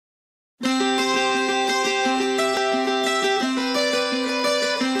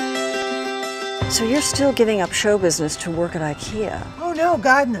So you're still giving up show business to work at IKEA? Oh no,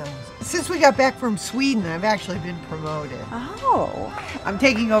 God knows. Since we got back from Sweden, I've actually been promoted. Oh. I'm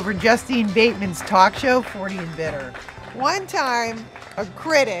taking over Justine Bateman's talk show, 40 and Bitter. One time, a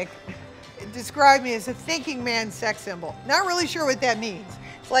critic described me as a thinking man's sex symbol. Not really sure what that means.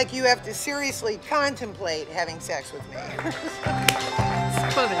 It's like you have to seriously contemplate having sex with me.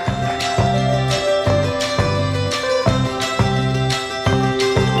 It's funny.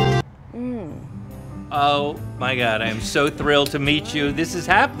 Oh my God, I am so thrilled to meet you. This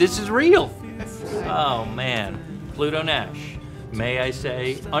is real. Oh man, Pluto Nash. May I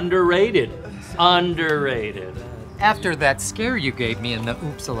say, underrated. Underrated. After that scare you gave me in the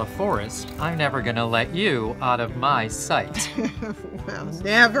Uppsala forest, I'm never gonna let you out of my sight. Well,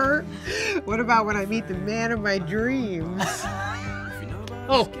 never. What about when I meet the man of my dreams?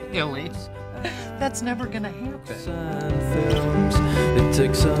 Oh, Illy, that's never gonna happen. It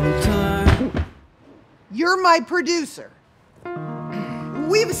takes some time. You're my producer.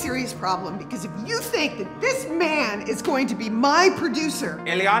 We have a serious problem because if you think that this man is going to be my producer...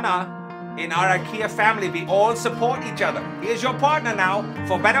 Eliana, in our IKEA family, we all support each other. He is your partner now,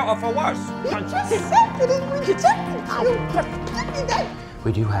 for better or for worse.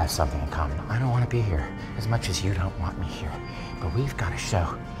 We do have something in common. I don't want to be here as much as you don't want me here. But we've got a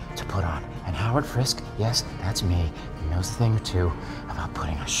show to put on. And Howard Frisk, yes, that's me, he knows a thing or two about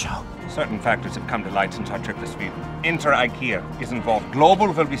putting on a show. Certain factors have come to light since our trip to Sweden. Inter IKEA is involved.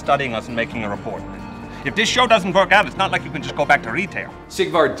 Global will be studying us and making a report. If this show doesn't work out, it's not like you can just go back to retail.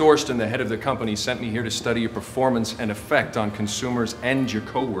 Sigvard Thorsten, the head of the company, sent me here to study your performance and effect on consumers and your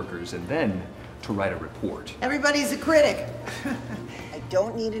coworkers, and then to write a report. Everybody's a critic. I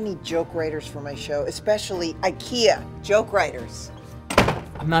don't need any joke writers for my show, especially IKEA joke writers.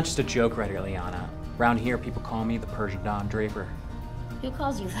 I'm not just a joke writer, Liana. Around here, people call me the Persian Don Draper. Who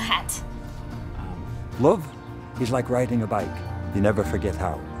calls you that? Love is like riding a bike. You never forget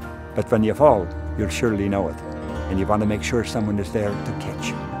how. But when you fall, you'll surely know it. And you want to make sure someone is there to catch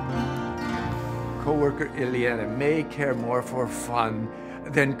you. Coworker Ileana may care more for fun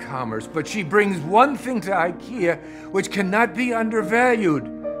than commerce, but she brings one thing to IKEA which cannot be undervalued.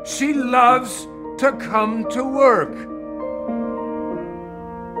 She loves to come to work.